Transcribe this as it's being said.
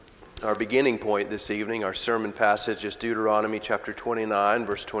Our beginning point this evening, our sermon passage is Deuteronomy chapter 29,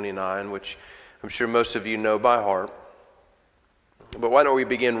 verse 29, which I'm sure most of you know by heart. But why don't we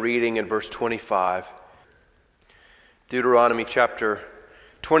begin reading in verse 25? Deuteronomy chapter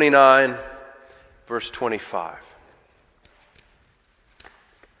 29, verse 25.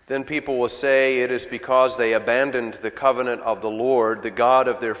 Then people will say, "It is because they abandoned the covenant of the Lord, the God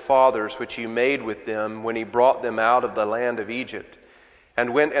of their fathers, which He made with them when He brought them out of the land of Egypt,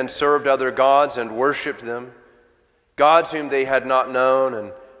 and went and served other gods and worshipped them, gods whom they had not known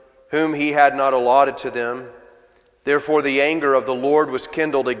and whom He had not allotted to them. Therefore the anger of the Lord was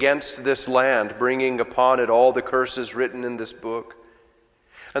kindled against this land, bringing upon it all the curses written in this book.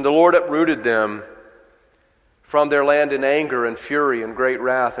 And the Lord uprooted them from their land in anger and fury and great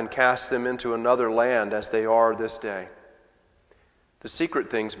wrath, and cast them into another land as they are this day. The secret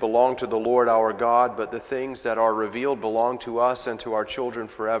things belong to the Lord our God, but the things that are revealed belong to us and to our children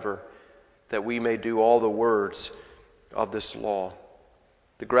forever, that we may do all the words of this law."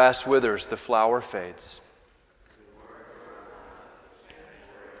 The grass withers, the flower fades.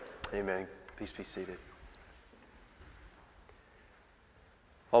 Amen. Please be seated.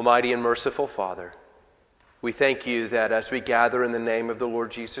 Almighty and merciful Father, we thank you that as we gather in the name of the Lord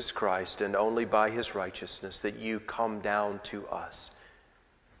Jesus Christ and only by His righteousness, that you come down to us.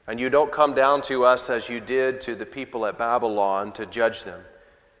 And you don't come down to us as you did to the people at Babylon to judge them,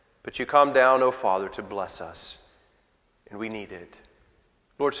 but you come down, O Father, to bless us. And we need it.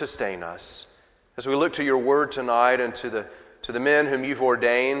 Lord, sustain us. As we look to your word tonight and to the men whom you've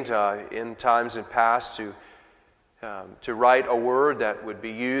ordained in times in past to write a word that would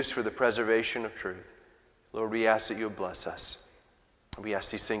be used for the preservation of truth, Lord, we ask that you bless us. We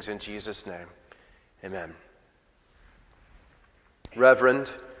ask these things in Jesus' name. Amen.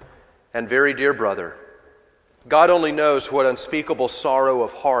 Reverend and very dear brother, God only knows what unspeakable sorrow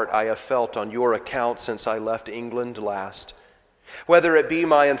of heart I have felt on your account since I left England last. Whether it be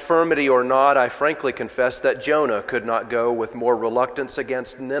my infirmity or not, I frankly confess that Jonah could not go with more reluctance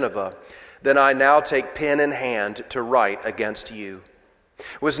against Nineveh than I now take pen in hand to write against you.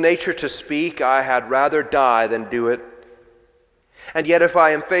 Was nature to speak, I had rather die than do it. And yet if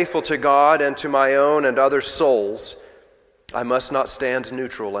I am faithful to God and to my own and other souls, I must not stand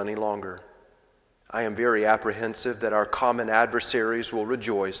neutral any longer. I am very apprehensive that our common adversaries will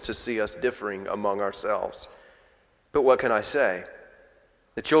rejoice to see us differing among ourselves. But what can I say?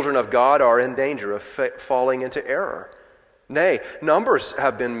 The children of God are in danger of falling into error. Nay, numbers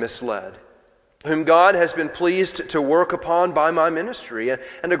have been misled, whom God has been pleased to work upon by my ministry,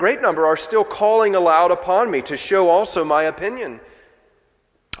 and a great number are still calling aloud upon me to show also my opinion.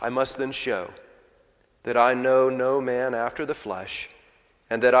 I must then show that I know no man after the flesh,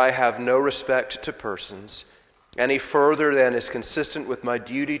 and that I have no respect to persons, any further than is consistent with my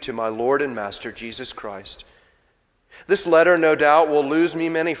duty to my Lord and Master Jesus Christ. This letter, no doubt, will lose me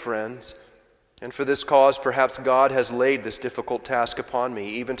many friends, and for this cause perhaps God has laid this difficult task upon me,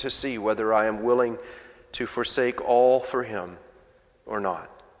 even to see whether I am willing to forsake all for Him or not.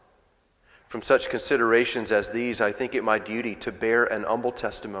 From such considerations as these, I think it my duty to bear an humble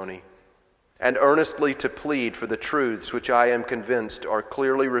testimony and earnestly to plead for the truths which I am convinced are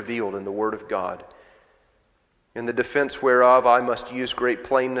clearly revealed in the Word of God. In the defense whereof I must use great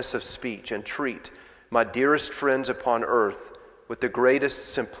plainness of speech and treat my dearest friends upon earth with the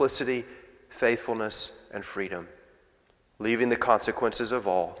greatest simplicity, faithfulness, and freedom, leaving the consequences of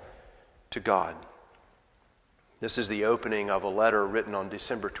all to God. This is the opening of a letter written on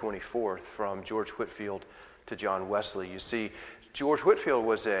December 24th from George Whitefield to John Wesley. You see, George Whitefield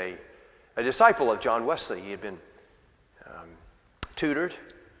was a disciple of John Wesley. He had been tutored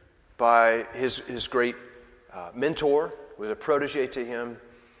by his great mentor, was a protege to him.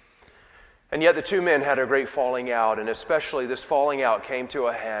 And yet the two men had a great falling out, and especially this falling out came to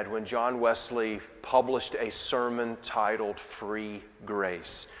a head when John Wesley published a sermon titled Free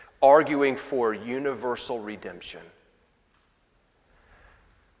Grace, arguing for universal redemption.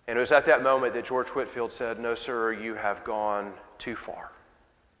 And it was at that moment that George Whitefield said, "No, sir, you have gone too far.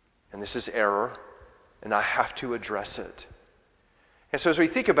 And this is error, and I have to address it." And so as we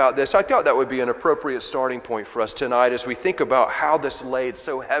think about this, I thought that would be an appropriate starting point for us tonight as we think about how this laid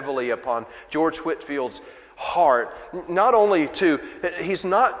so heavily upon George Whitefield's heart. He's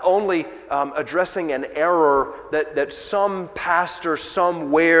not only addressing an error that some pastor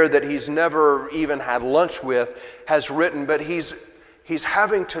somewhere that he's never even had lunch with has written, but he's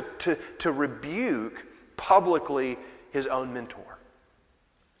having to rebuke publicly his own mentor.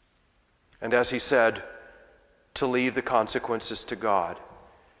 And as he said, to leave the consequences to God.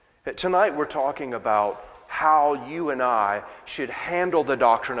 Tonight we're talking about how you and I should handle the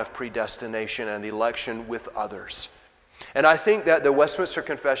doctrine of predestination and election with others. And I think that the Westminster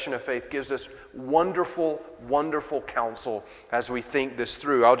Confession of Faith gives us wonderful, wonderful counsel as we think this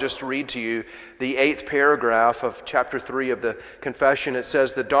through. I'll just read to you the 8th paragraph of chapter 3 of the Confession. It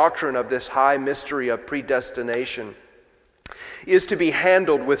says, "The doctrine of this high mystery of predestination is to be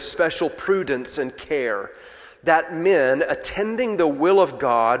handled with special prudence and care, that men, attending the will of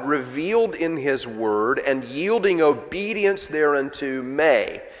God revealed in His Word and yielding obedience thereunto,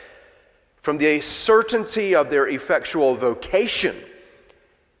 may, from the certainty of their effectual vocation,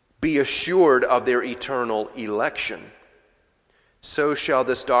 be assured of their eternal election. So shall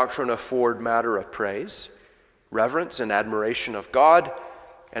this doctrine afford matter of praise, reverence, and admiration of God,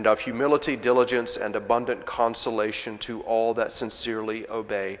 and of humility, diligence, and abundant consolation to all that sincerely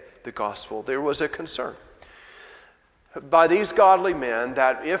obey the gospel." There was a concern by these godly men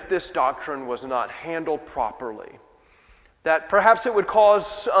that if this doctrine was not handled properly, that perhaps it would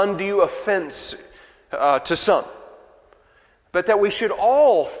cause undue offense to some. But that we should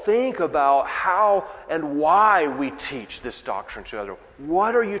all think about how and why we teach this doctrine to others.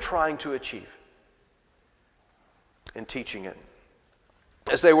 What are you trying to achieve in teaching it?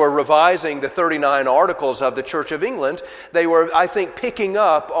 As they were revising the 39 articles of the Church of England, they were, I think, picking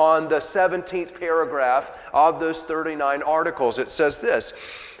up on the 17th paragraph of those 39 articles. It says this: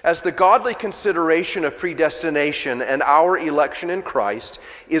 "As the godly consideration of predestination and our election in Christ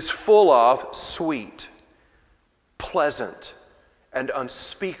is full of sweet, pleasant, and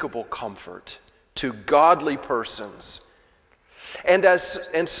unspeakable comfort to godly persons, and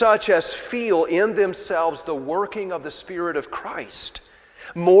such as feel in themselves the working of the Spirit of Christ,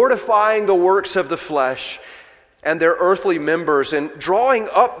 mortifying the works of the flesh and their earthly members, and drawing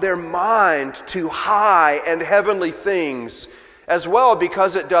up their mind to high and heavenly things, as well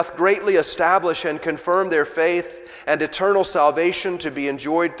because it doth greatly establish and confirm their faith and eternal salvation to be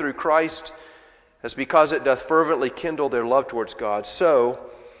enjoyed through Christ, as because it doth fervently kindle their love towards God. So,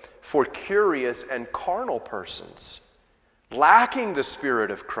 for curious and carnal persons, lacking the Spirit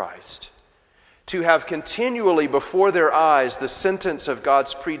of Christ, to have continually before their eyes the sentence of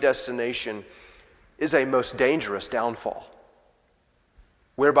God's predestination is a most dangerous downfall,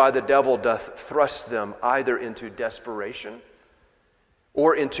 whereby the devil doth thrust them either into desperation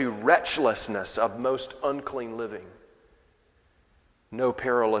or into wretchlessness of most unclean living. No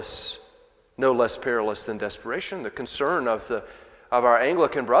less perilous than desperation." The concern of our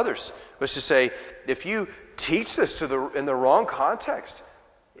Anglican brothers was to say, if you teach this in the wrong context,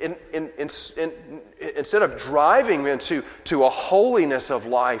 instead of driving them to a holiness of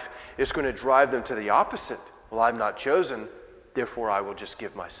life, it's going to drive them to the opposite. Well, I'm not chosen, therefore I will just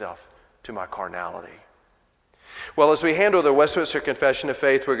give myself to my carnality. Well, as we handle the Westminster Confession of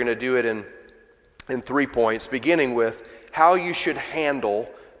Faith, we're going to do it in 3 points, beginning with how you should handle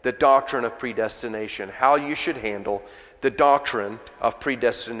the doctrine of predestination. How you should handle the doctrine of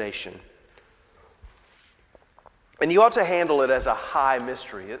predestination. And you ought to handle it as a high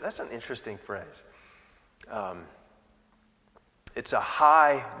mystery. That's an interesting phrase. It's a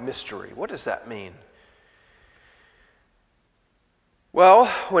high mystery. What does that mean? Well,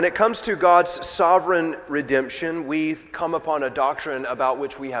 when it comes to God's sovereign redemption, we come upon a doctrine about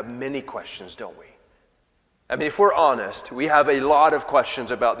which we have many questions, don't we? I mean, if we're honest, we have a lot of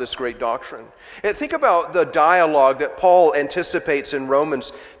questions about this great doctrine. And think about the dialogue that Paul anticipates in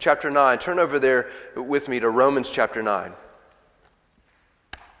Romans chapter 9. Turn over there with me to Romans chapter 9.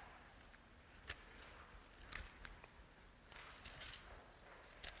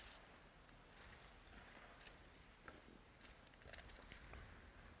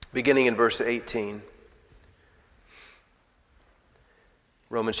 Beginning in verse 18.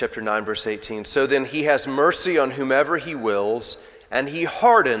 Romans chapter 9, verse 18. "So then he has mercy on whomever he wills, and he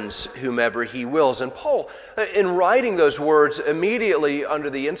hardens whomever he wills." And Paul, in writing those words, immediately under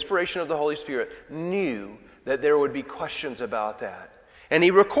the inspiration of the Holy Spirit, knew that there would be questions about that. And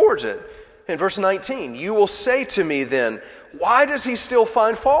he records it in verse 19. "You will say to me then, why does he still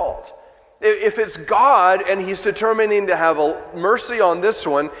find fault? If it's God and he's determining to have a mercy on this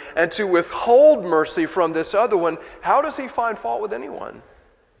one and to withhold mercy from this other one, how does he find fault with anyone?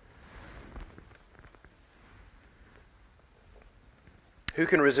 Who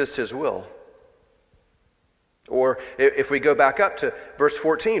can resist his will?" Or if we go back up to verse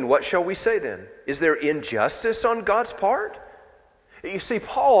 14, "What shall we say then? Is there injustice on God's part?" You see,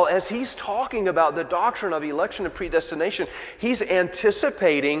 Paul, as he's talking about the doctrine of election and predestination, he's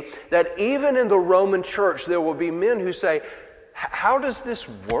anticipating that even in the Roman church there will be men who say, how does this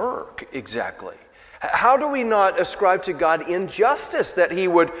work exactly? How do we not ascribe to God injustice that he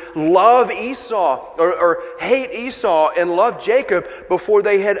would love Esau or hate Esau and love Jacob before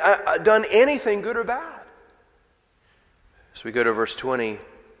they had done anything good or bad? As we go to verse 20,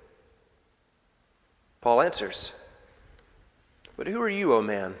 Paul answers, "But who are you, O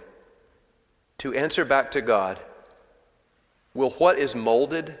man, to answer back to God? Will what is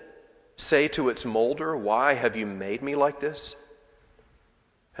molded say to its molder, 'Why have you made me like this?'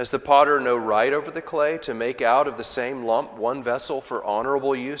 Has the potter no right over the clay to make out of the same lump one vessel for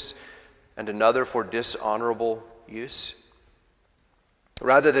honorable use and another for dishonorable use?"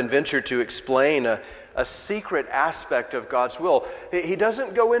 Rather than venture to explain a secret aspect of God's will, he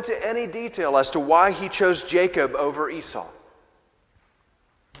doesn't go into any detail as to why he chose Jacob over Esau.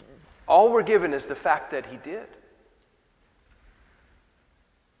 All we're given is the fact that he did.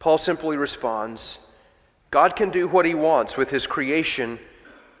 Paul simply responds, God can do what he wants with his creation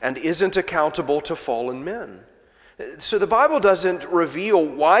and isn't accountable to fallen men. So the Bible doesn't reveal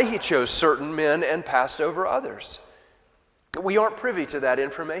why he chose certain men and passed over others. We aren't privy to that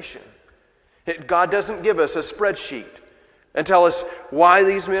information. God doesn't give us a spreadsheet and tell us why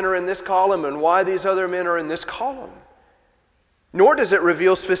these men are in this column and why these other men are in this column. Nor does it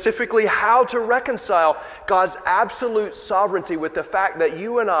reveal specifically how to reconcile God's absolute sovereignty with the fact that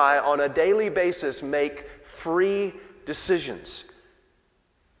you and I on a daily basis make free decisions.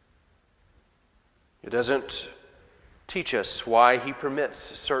 It doesn't teach us why he permits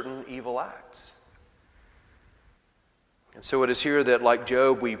certain evil acts. And so it is here that, like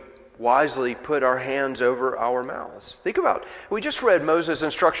Job, we wisely put our hands over our mouths. Think about, we just read Moses'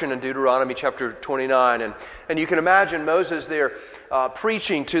 instruction in Deuteronomy chapter 29, and you can imagine Moses there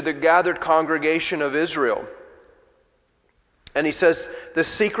preaching to the gathered congregation of Israel. And he says, the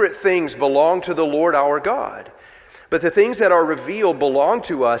secret things belong to the Lord our God. But the things that are revealed belong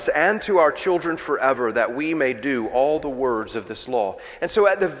to us and to our children forever, that we may do all the words of this law. And so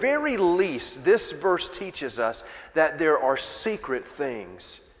at the very least, this verse teaches us that there are secret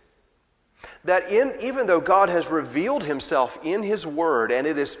things. That even though God has revealed himself in his word, and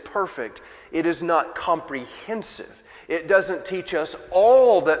it is perfect, it is not comprehensive. It doesn't teach us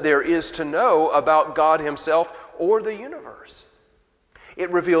all that there is to know about God himself or the universe. It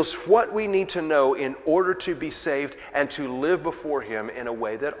reveals what we need to know in order to be saved and to live before him in a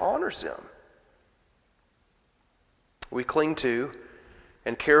way that honors him. We cling to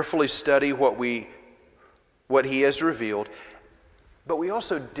and carefully study what he has revealed, but we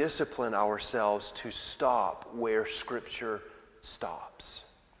also discipline ourselves to stop where Scripture stops.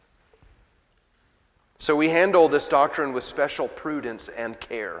 So we handle this doctrine with special prudence and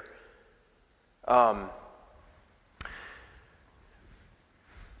care.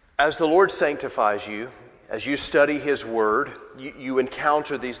 As the Lord sanctifies you, as you study his word, you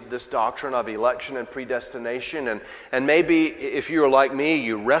encounter this doctrine of election and predestination, and maybe if you're like me,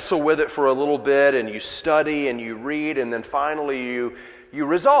 you wrestle with it for a little bit, and you study and you read, and then finally you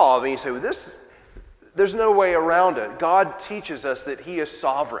resolve, and you say, well, there's no way around it. God teaches us that he is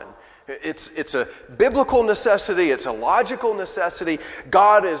sovereign. It's a biblical necessity. It's a logical necessity.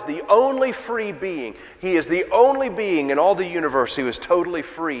 God is the only free being. He is the only being in all the universe who is totally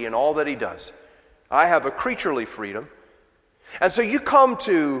free in all that he does. I have a creaturely freedom. And so you come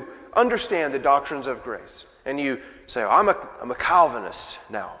to understand the doctrines of grace. And you say, I'm a Calvinist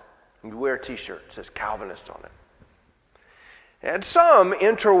now. You wear a t-shirt that says Calvinist on it. And some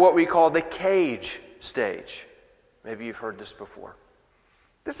enter what we call the cage stage. Maybe you've heard this before.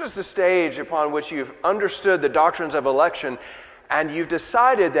 This is the stage upon which you've understood the doctrines of election, and you've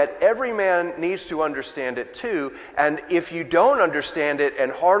decided that every man needs to understand it too, and if you don't understand it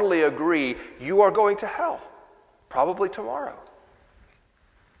and heartily agree, you are going to hell, probably tomorrow.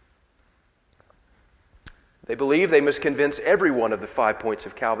 They believe they must convince everyone of the 5 points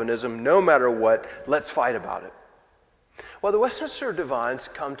of Calvinism, no matter what. Let's fight about it. Well, the Westminster Divines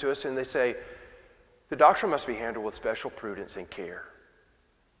come to us and they say, the doctrine must be handled with special prudence and care.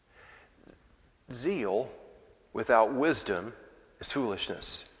 Zeal without wisdom is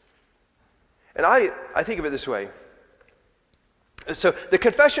foolishness. And I think of it this way. So the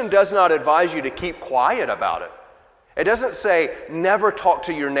confession does not advise you to keep quiet about it. It doesn't say never talk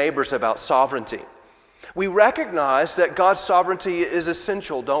to your neighbors about sovereignty. We recognize that God's sovereignty is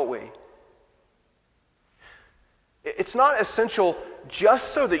essential, don't we? It's not essential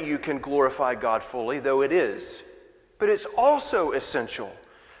just so that you can glorify God fully, though it is. But it's also essential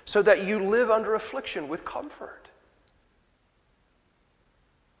so that you live under affliction with comfort.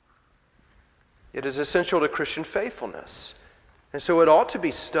 It is essential to Christian faithfulness. And so it ought to be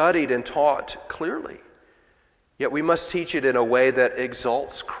studied and taught clearly. Yet we must teach it in a way that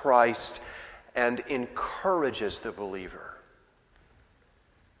exalts Christ and encourages the believer.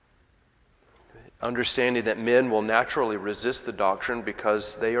 Understanding that men will naturally resist the doctrine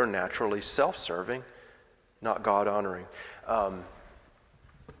because they are naturally self-serving, not God-honoring.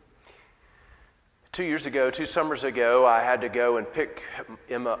 2 summers ago, I had to go and pick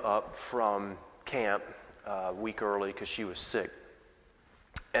Emma up from camp a week early because she was sick.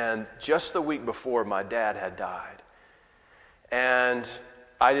 And just the week before, my dad had died. And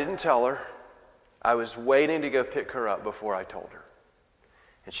I didn't tell her. I was waiting to go pick her up before I told her.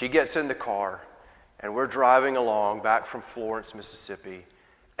 And she gets in the car, and we're driving along back from Florence, Mississippi.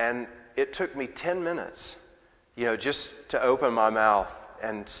 And it took me 10 minutes, just to open my mouth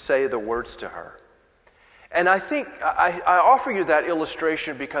and say the words to her. And I think I offer you that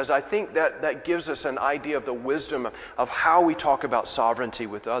illustration because I think that gives us an idea of the wisdom of how we talk about sovereignty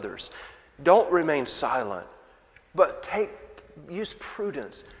with others. Don't remain silent, but use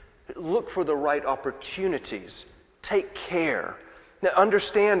prudence. Look for the right opportunities. Take care. Now,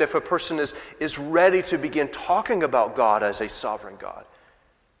 understand if a person is ready to begin talking about God as a sovereign God.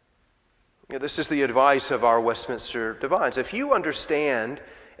 This is the advice of our Westminster Divines. If you understand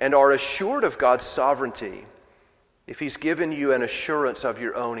and are assured of God's sovereignty, if He's given you an assurance of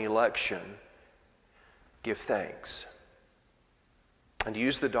your own election, give thanks. And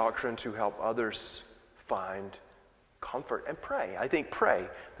use the doctrine to help others find comfort. And pray. I think pray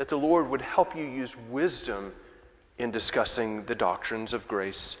that the Lord would help you use wisdom in discussing the doctrines of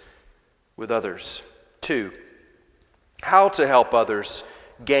grace with others. 2, how to help others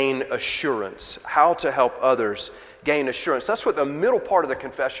gain assurance. How to help others gain assurance. That's what the middle part of the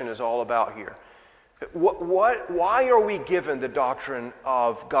confession is all about here. Why are we given the doctrine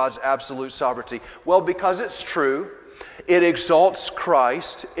of God's absolute sovereignty? Well, because it's true. It exalts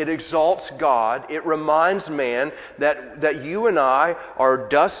Christ. It exalts God. It reminds man that you and I are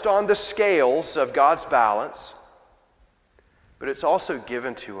dust on the scales of God's balance. But it's also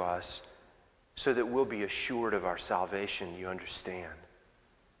given to us so that we'll be assured of our salvation, you understand.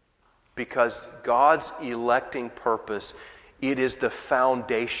 Because God's electing purpose, it is the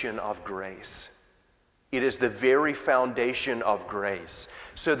foundation of grace. It is the very foundation of grace.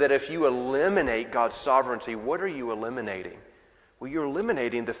 So that if you eliminate God's sovereignty, what are you eliminating? Well, you're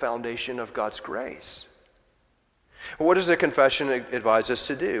eliminating the foundation of God's grace. Well, what does the confession advise us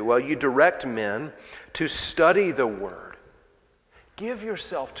to do? Well, you direct men to study the Word. Give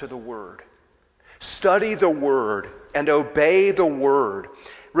yourself to the Word. Study the Word and obey the Word.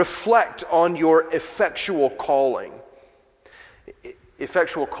 Reflect on your effectual calling.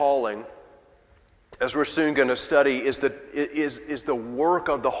 Effectual calling, as we're soon going to study, is the work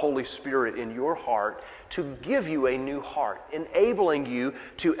of the Holy Spirit in your heart to give you a new heart, enabling you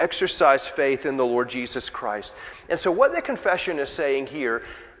to exercise faith in the Lord Jesus Christ. And so what the confession is saying here,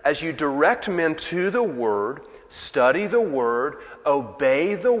 as you direct men to the Word, study the Word,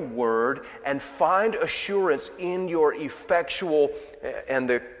 obey the Word, and find assurance in your effectual, and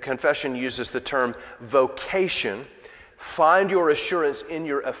the confession uses the term vocation, find your assurance in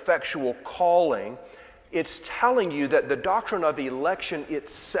your effectual calling. It's telling you that the doctrine of election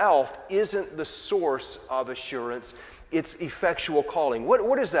itself isn't the source of assurance. It's effectual calling.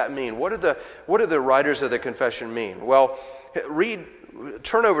 What does that mean? What do the writers of the confession mean? Well,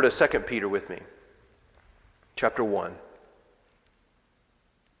 turn over to 2 Peter with me, chapter 1.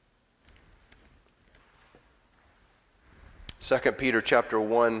 Second Peter chapter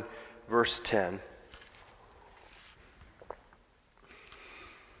 1, verse 10.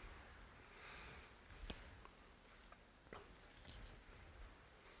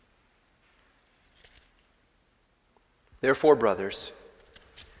 Therefore, brothers,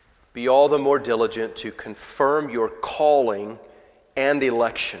 be all the more diligent to confirm your calling and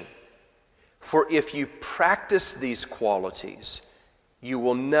election. For if you practice these qualities, you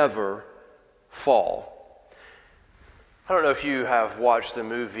will never fall. I don't know if you have watched the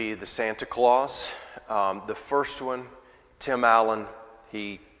movie The Santa Claus. The first one, Tim Allen,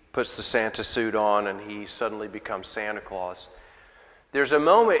 he puts the Santa suit on and he suddenly becomes Santa Claus. There's a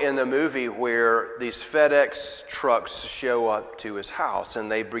moment in the movie where these FedEx trucks show up to his house and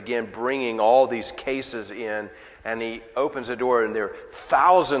they begin bringing all these cases in, and he opens the door and there are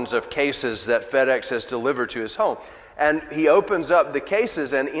thousands of cases that FedEx has delivered to his home. And he opens up the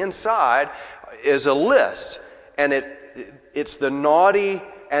cases and inside is a list, and it's the naughty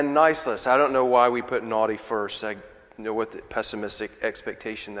and nice list. I don't know why we put naughty first. I know what the pessimistic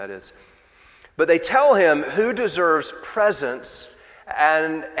expectation that is. But they tell him who deserves presents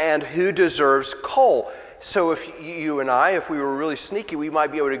and who deserves coal. So if you and I, if we were really sneaky, we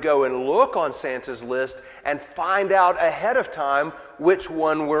might be able to go and look on Santa's list and find out ahead of time which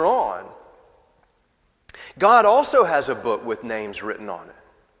one we're on. God also has a book with names written on it.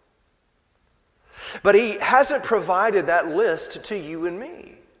 But He hasn't provided that list to you and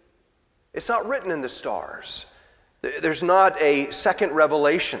me. It's not written in the stars. There's not a second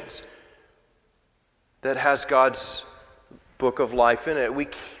Revelations that has God's book of life in it. We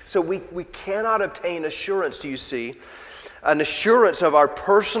cannot obtain assurance, do you see? An assurance of our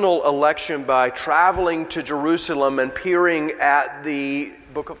personal election by traveling to Jerusalem and peering at the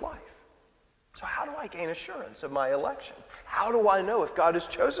book of life. So how do I gain assurance of my election? How do I know if God has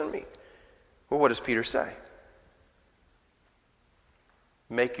chosen me? Well, what does Peter say?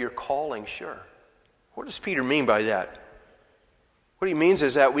 Make your calling sure. What does Peter mean by that? What he means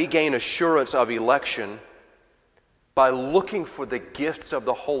is that we gain assurance of election by looking for the gifts of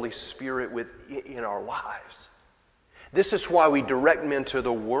the Holy Spirit in our lives. This is why we direct men to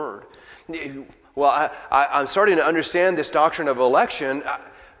the Word. Well, I'm starting to understand this doctrine of election,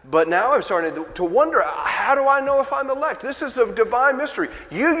 but now I'm starting to wonder, how do I know if I'm elect? This is a divine mystery.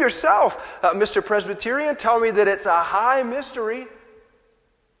 You yourself, Mr. Presbyterian, tell me that it's a high mystery.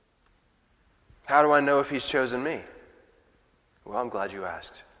 How do I know if He's chosen me? Well, I'm glad you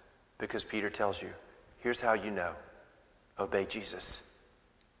asked, because Peter tells you, here's how you know. Obey Jesus.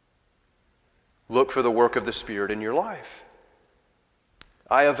 Look for the work of the Spirit in your life.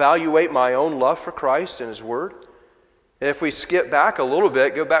 I evaluate my own love for Christ and His Word. And if we skip back a little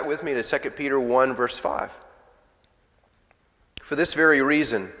bit, go back with me to 2 Peter 1, verse 5. For this very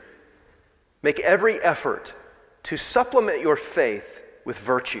reason, make every effort to supplement your faith with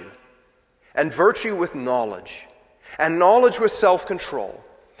virtue, and virtue with knowledge, and knowledge with self-control,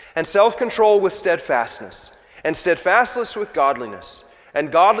 and self-control with steadfastness, and steadfastness with godliness,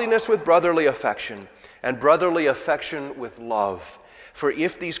 and godliness with brotherly affection, and brotherly affection with love. For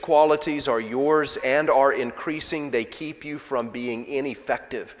if these qualities are yours and are increasing, they keep you from being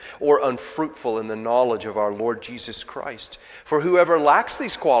ineffective or unfruitful in the knowledge of our Lord Jesus Christ. For whoever lacks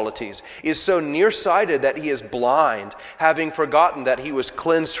these qualities is so nearsighted that he is blind, having forgotten that he was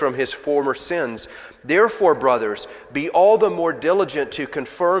cleansed from his former sins. Therefore, brothers, be all the more diligent to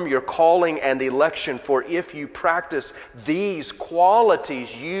confirm your calling and election, for if you practice these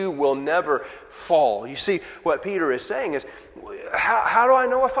qualities, you will never fall. You see, what Peter is saying is, how do I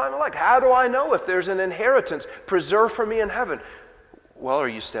know if I'm elect? How do I know if there's an inheritance preserved for me in heaven? Well, are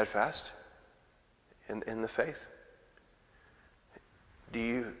you steadfast in the faith? Do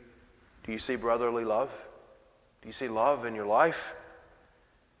you see brotherly love? Do you see love in your life?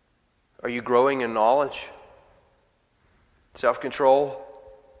 Are you growing in knowledge? Self-control?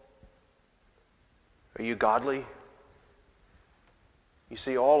 Are you godly? You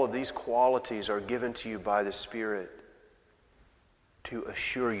see, all of these qualities are given to you by the Spirit to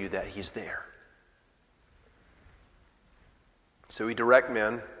assure you that He's there. So we direct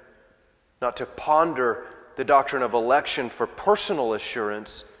men not to ponder the doctrine of election for personal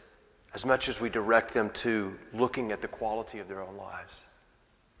assurance as much as we direct them to looking at the quality of their own lives.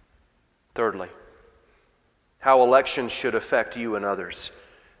 Thirdly, how election should affect you and others.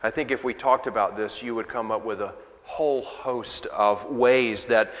 I think if we talked about this, you would come up with a whole host of ways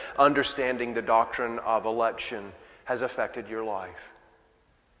that understanding the doctrine of election has affected your life.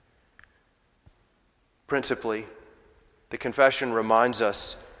 Principally, the confession reminds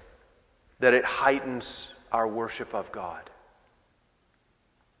us that it heightens our worship of God.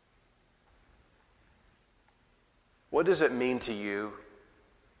 What does it mean to you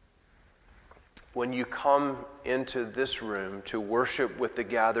when you come into this room to worship with the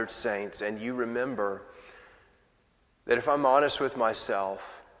gathered saints and you remember that if I'm honest with myself,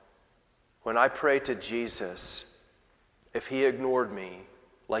 when I pray to Jesus, if He ignored me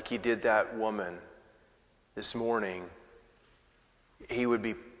like He did that woman this morning, He would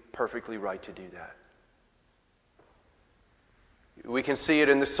be perfectly right to do that. We can see it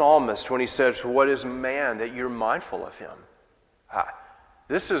in the psalmist when he says, "What is man that you're mindful of him?"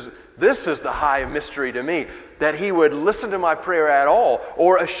 This is the high mystery to me, that He would listen to my prayer at all,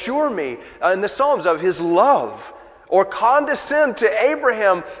 or assure me in the Psalms of His love, or condescend to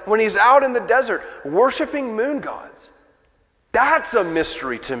Abraham when he's out in the desert worshiping moon gods. That's a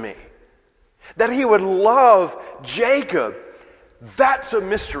mystery to me. That He would love Jacob, that's a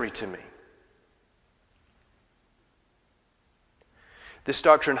mystery to me. This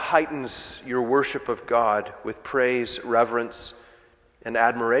doctrine heightens your worship of God with praise, reverence, and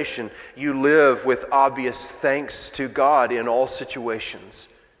admiration. You live with obvious thanks to God in all situations.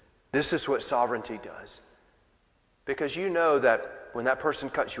 This is what sovereignty does. Because you know that when that person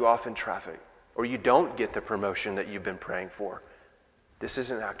cuts you off in traffic, or you don't get the promotion that you've been praying for, this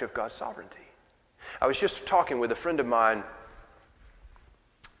is an act of God's sovereignty. I was just talking with a friend of mine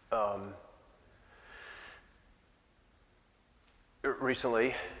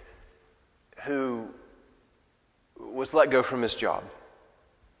recently who was let go from his job.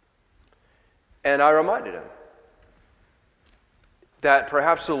 And I reminded him that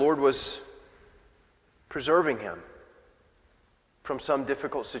perhaps the Lord was preserving him from some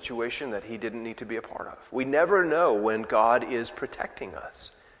difficult situation that he didn't need to be a part of. We never know when God is protecting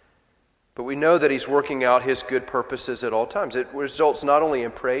us. But we know that He's working out His good purposes at all times. It results not only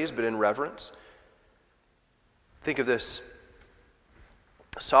in praise, but in reverence. Think of this.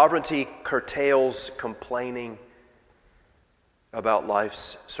 Sovereignty curtails complaining about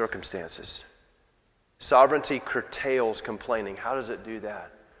life's circumstances. Sovereignty curtails complaining. How does it do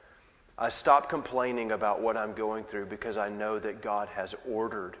that? I stop complaining about what I'm going through because I know that God has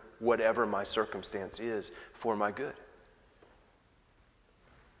ordered whatever my circumstance is for my good.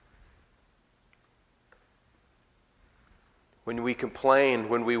 When we complain,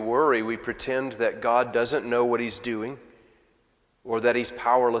 when we worry, we pretend that God doesn't know what He's doing or that He's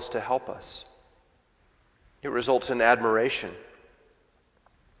powerless to help us. It results in admiration.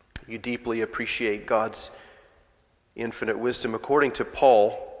 You deeply appreciate God's infinite wisdom. According to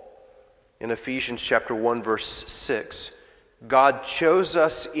Paul, in Ephesians chapter 1, verse 6, God chose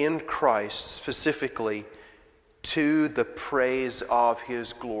us in Christ specifically to the praise of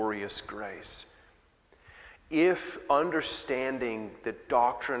His glorious grace. If understanding the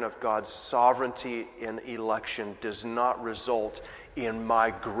doctrine of God's sovereignty in election does not result in my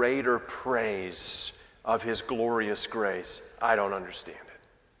greater praise of His glorious grace, I don't understand it.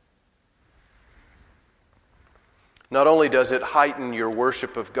 Not only does it heighten your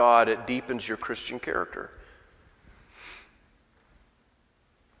worship of God, it deepens your Christian character.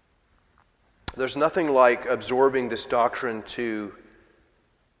 There's nothing like absorbing this doctrine to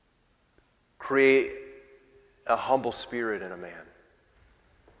create a humble spirit in a man.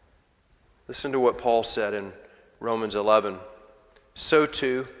 Listen to what Paul said in Romans 11. So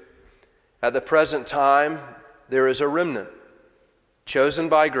too, at the present time, there is a remnant, chosen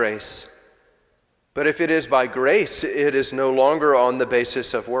by grace. But if it is by grace, it is no longer on the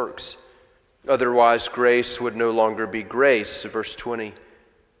basis of works. Otherwise, grace would no longer be grace. Verse 20.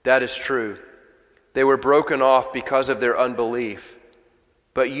 That is true. They were broken off because of their unbelief.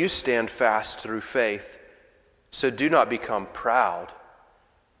 But you stand fast through faith. So do not become proud,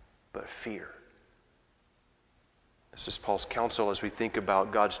 but fear. This is Paul's counsel as we think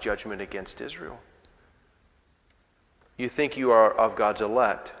about God's judgment against Israel. You think you are of God's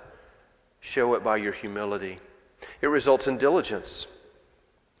elect. Show it by your humility. It results in diligence.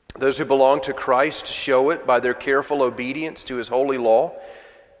 Those who belong to Christ show it by their careful obedience to His holy law.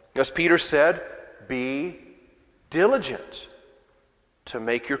 As Peter said, be diligent to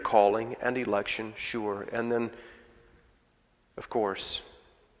make your calling and election sure. And then, of course,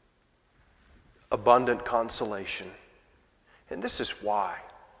 abundant consolation. And this is why.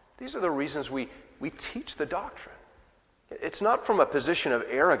 These are the reasons we teach the doctrine. It's not from a position of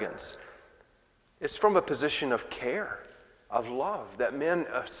arrogance. It's from a position of care, of love, that men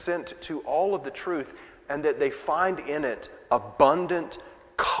assent to all of the truth and that they find in it abundant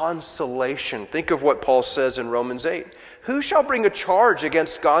consolation. Think of what Paul says in Romans 8. Who shall bring a charge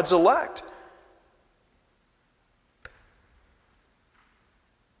against God's elect?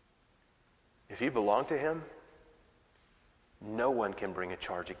 If you belong to Him, no one can bring a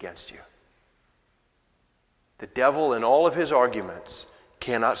charge against you. The devil and all of his arguments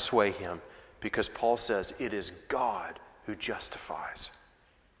cannot sway him because Paul says it is God who justifies.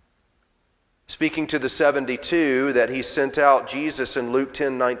 Speaking to the 72 that He sent out, Jesus in Luke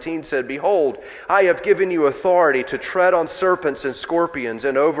 10:19 said, Behold, I have given you authority to tread on serpents and scorpions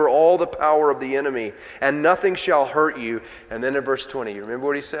and over all the power of the enemy, and nothing shall hurt you. And then in verse 20, you remember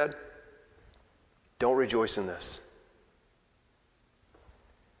what He said? Don't rejoice in this.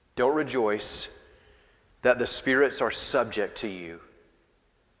 Don't rejoice that the spirits are subject to you.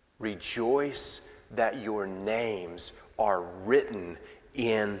 Rejoice that your names are written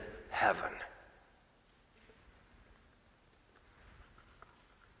in heaven.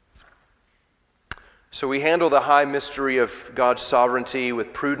 So we handle the high mystery of God's sovereignty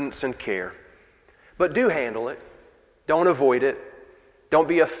with prudence and care. But do handle it. Don't avoid it. Don't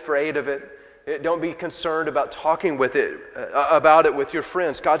be afraid of it. Don't be concerned about talking about it with your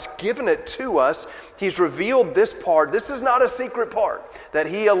friends. God's given it to us. He's revealed this part. This is not a secret part that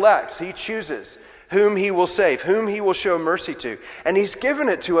He elects. He chooses whom He will save, whom He will show mercy to. And He's given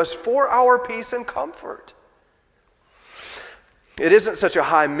it to us for our peace and comfort. It isn't such a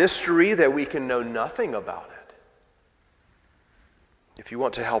high mystery that we can know nothing about it. If you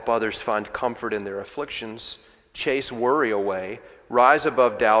want to help others find comfort in their afflictions, chase worry away, rise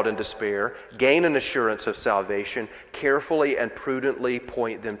above doubt and despair, gain an assurance of salvation, carefully and prudently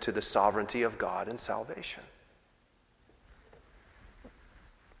point them to the sovereignty of God and salvation.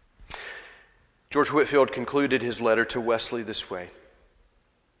 George Whitefield concluded his letter to Wesley this way: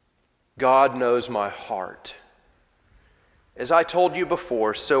 God knows my heart. As I told you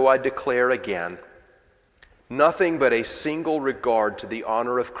before, so I declare again. Nothing but a single regard to the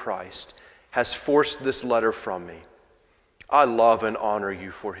honor of Christ has forced this letter from me. I love and honor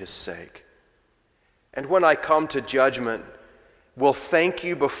you for his sake. And when I come to judgment, will thank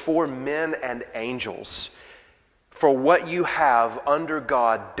you before men and angels for what you have under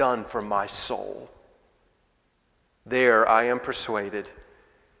God done for my soul. There, I am persuaded,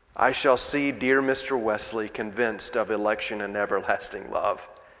 I shall see dear Mr. Wesley convinced of election and everlasting love.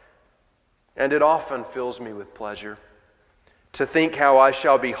 And it often fills me with pleasure to think how I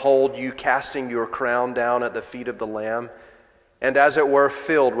shall behold you casting your crown down at the feet of the Lamb, and as it were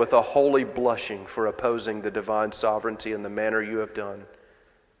filled with a holy blushing for opposing the divine sovereignty in the manner you have done.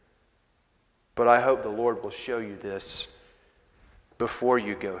 But I hope the Lord will show you this before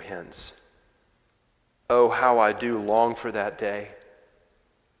you go hence. Oh, how I do long for that day.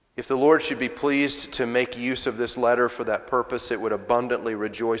 If the Lord should be pleased to make use of this letter for that purpose, it would abundantly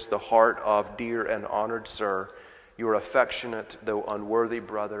rejoice the heart of, dear and honored sir, your affectionate, though unworthy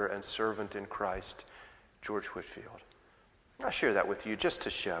brother and servant in Christ, George Whitefield. I share that with you just to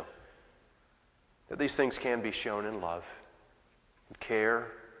show that these things can be shown in love, and care,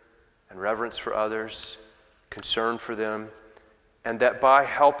 and reverence for others, concern for them, and that by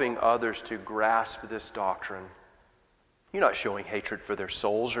helping others to grasp this doctrine, you're not showing hatred for their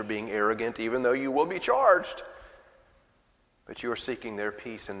souls or being arrogant, even though you will be charged. But you are seeking their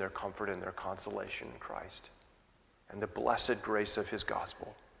peace and their comfort and their consolation in Christ and the blessed grace of his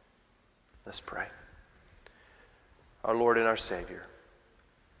gospel. Let's pray. Our Lord and our Savior,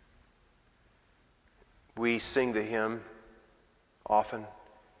 we sing the hymn often,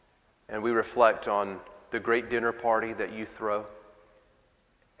 and we reflect on the great dinner party that you throw,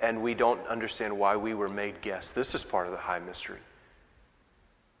 and we don't understand why we were made guests. This is part of the high mystery.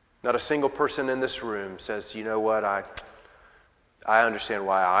 Not a single person in this room says, you know what, I understand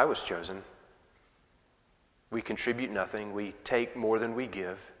why I was chosen. We contribute nothing. We take more than we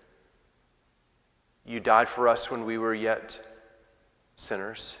give. You died for us when we were yet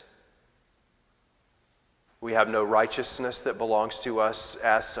sinners. We have no righteousness that belongs to us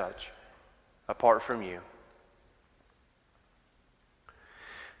as such, apart from you.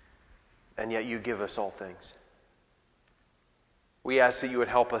 And yet you give us all things. We ask that you would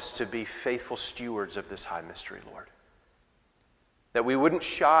help us to be faithful stewards of this high mystery, Lord. That we wouldn't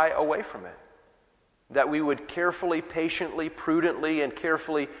shy away from it. That we would carefully, patiently, prudently, and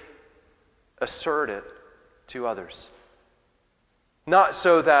carefully assert it to others. Not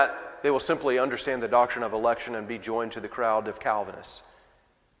so that they will simply understand the doctrine of election and be joined to the crowd of Calvinists,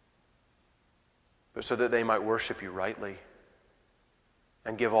 but so that they might worship you rightly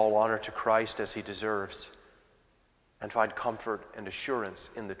and give all honor to Christ as he deserves, and find comfort and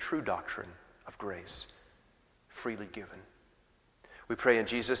assurance in the true doctrine of grace, freely given. We pray in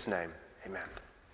Jesus' name, amen.